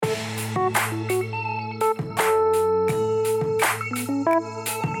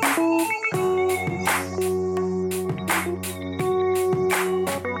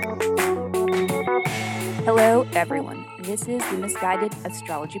This is the Misguided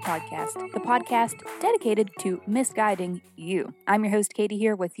Astrology Podcast, the podcast dedicated to misguiding you. I'm your host, Katie,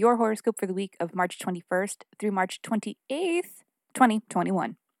 here with your horoscope for the week of March 21st through March 28th,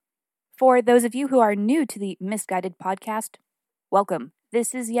 2021. For those of you who are new to the Misguided Podcast, welcome.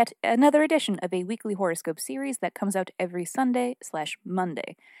 This is yet another edition of a weekly horoscope series that comes out every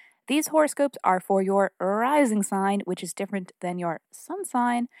Sunday/Monday. These horoscopes are for your rising sign, which is different than your sun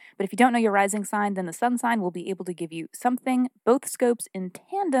sign. But if you don't know your rising sign, then the sun sign will be able to give you something. Both scopes in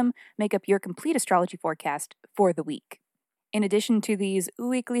tandem make up your complete astrology forecast for the week. In addition to these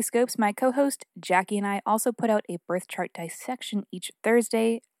weekly scopes, my co-host Jackie and I also put out a birth chart dissection each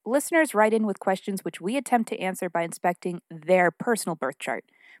Thursday. Listeners write in with questions which we attempt to answer by inspecting their personal birth chart.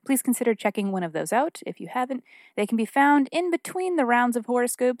 Please consider checking one of those out if you haven't. They can be found in between the rounds of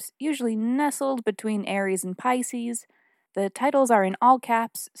horoscopes, usually nestled between Aries and Pisces. The titles are in all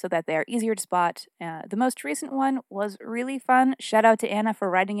caps so that they are easier to spot. The most recent one was really fun. Shout out to Anna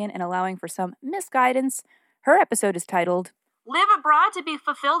for writing in and allowing for some misguidance. Her episode is titled, Live Abroad to Be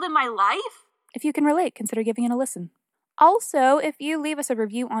Fulfilled in My Life? If you can relate, consider giving it a listen. Also, if you leave us a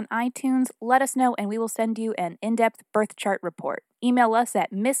review on iTunes, let us know and we will send you an in-depth birth chart report. Email us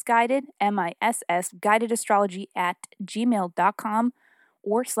at misguided, M-I-S-S, guidedastrology@gmail.com,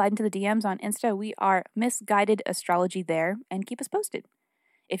 or slide into the DMs on Insta. We are Misguided Astrology there, and keep us posted.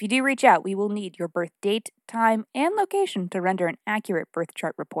 If you do reach out, we will need your birth date, time, and location to render an accurate birth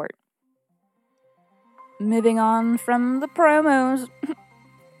chart report. Moving on from the promos,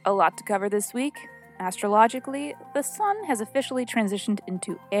 a lot to cover this week. Astrologically, the sun has officially transitioned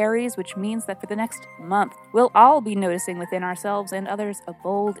into Aries, which means that for the next month, we'll all be noticing within ourselves and others a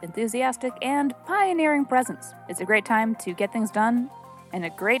bold, enthusiastic, and pioneering presence. It's a great time to get things done and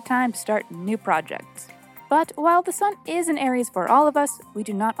a great time to start new projects. But while the sun is in Aries for all of us, we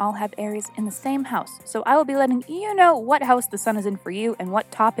do not all have Aries in the same house. So I will be letting you know what house the sun is in for you and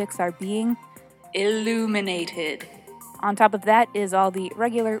what topics are being illuminated. On top of that is all the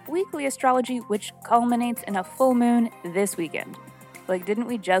regular weekly astrology, which culminates in a full moon this weekend. Like, didn't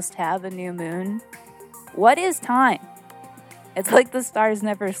we just have a new moon? What is time? It's like the stars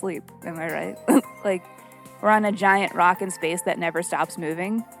never sleep, am I right? Like, we're on a giant rock in space that never stops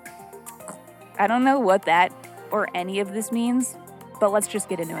moving. I don't know what that or any of this means, but let's just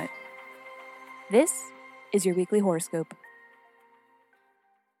get into it. This is your weekly horoscope.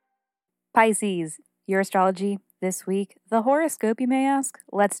 Pisces, your astrology this week. The horoscope, you may ask?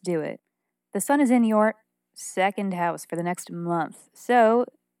 Let's do it. The sun is in your second house for the next month. So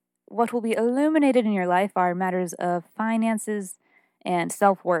what will be illuminated in your life are matters of finances and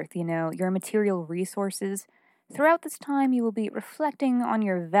self-worth, your material resources. Throughout this time, you will be reflecting on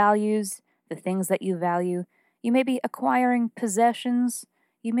your values, the things that you value. You may be acquiring possessions.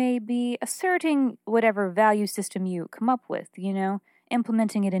 You may be asserting whatever value system you come up with,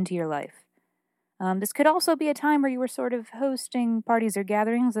 implementing it into your life. This could also be a time where you were sort of hosting parties or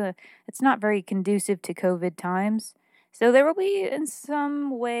gatherings. It's not very conducive to COVID times. So there will be, in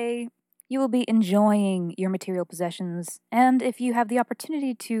some way, you will be enjoying your material possessions. And if you have the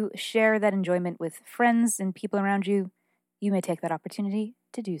opportunity to share that enjoyment with friends and people around you, you may take that opportunity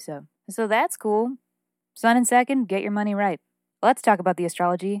to do so. So that's cool. Sun in second, get your money right. Let's talk about the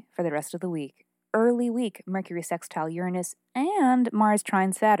astrology for the rest of the week. Early week, Mercury sextile Uranus and Mars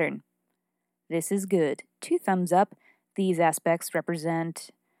trine Saturn. This is good. 2 thumbs up. These aspects represent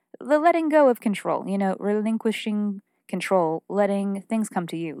the letting go of control, relinquishing control, letting things come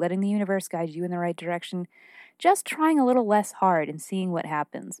to you, letting the universe guide you in the right direction, just trying a little less hard and seeing what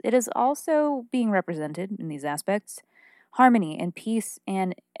happens. It is also being represented in these aspects, harmony and peace,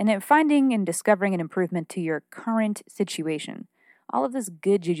 and finding and discovering an improvement to your current situation. All of this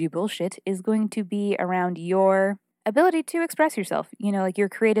good juju bullshit is going to be around your ability to express yourself, like your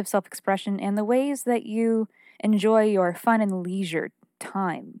creative self-expression and the ways that you enjoy your fun and leisure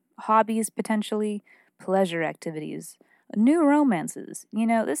time, hobbies potentially, pleasure activities, new romances.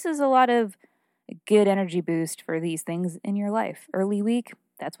 This is a lot of good energy boost for these things in your life. Early week,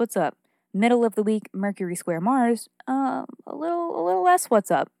 that's what's up. Middle of the week, Mercury square Mars, a little less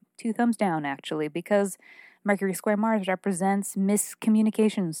what's up. 2 thumbs down, actually, because Mercury square Mars represents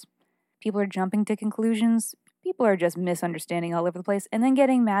miscommunications. People are jumping to conclusions. People are just misunderstanding all over the place and then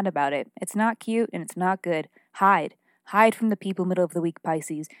getting mad about it. It's not cute and it's not good. Hide. Hide from the people middle of the week,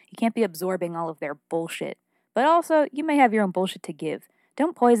 Pisces. You can't be absorbing all of their bullshit. But also, you may have your own bullshit to give.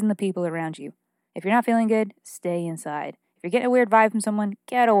 Don't poison the people around you. If you're not feeling good, stay inside. If you're getting a weird vibe from someone,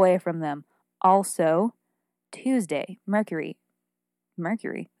 get away from them. Also, Tuesday, Mercury,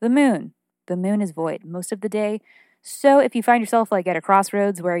 the moon. The moon is void most of the day. So if you find yourself at a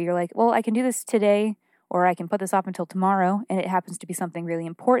crossroads where you're like, well, I can do this today Or I can put this off until tomorrow, and it happens to be something really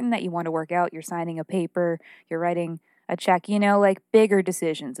important that you want to work out. You're signing a paper, you're writing a check, like bigger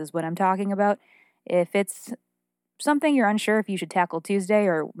decisions is what I'm talking about. If it's something you're unsure if you should tackle Tuesday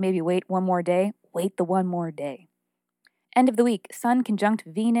or maybe wait one more day, wait the one more day. End of the week, Sun conjunct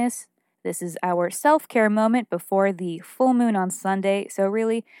Venus. This is our self-care moment before the full moon on Sunday. So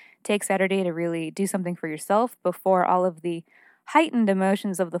really take Saturday to really do something for yourself before all of the heightened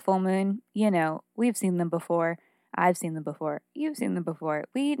emotions of the full moon. We've seen them before. I've seen them before. You've seen them before.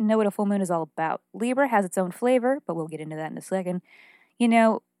 We know what a full moon is all about. Libra has its own flavor, but we'll get into that in a second.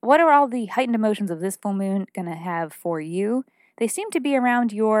 What are all the heightened emotions of this full moon going to have for you? They seem to be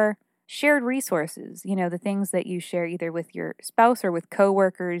around your shared resources, the things that you share either with your spouse or with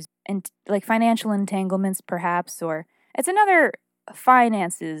coworkers, and like financial entanglements perhaps, or it's another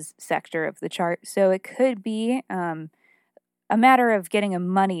finances sector of the chart. So it could be a matter of getting a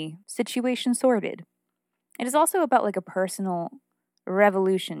money situation sorted. It is also about like a personal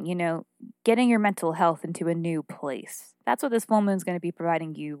revolution, getting your mental health into a new place. That's what this full moon is going to be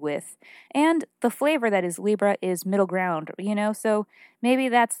providing you with. And the flavor that is Libra is middle ground, so maybe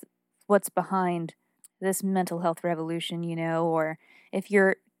that's what's behind this mental health revolution, or if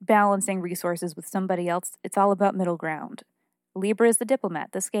you're balancing resources with somebody else, it's all about middle ground. Libra is the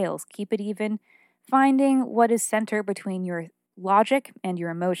diplomat, the scales, keep it even, finding what is center between your logic and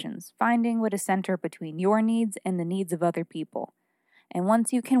your emotions, finding what is center between your needs and the needs of other people. And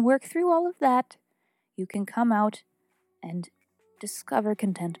once you can work through all of that, you can come out and discover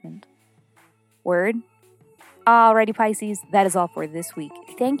contentment. Word? Alrighty, Pisces, that is all for this week.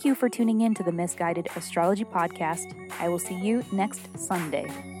 Thank you for tuning in to the Misguided Astrology Podcast. I will see you next Sunday.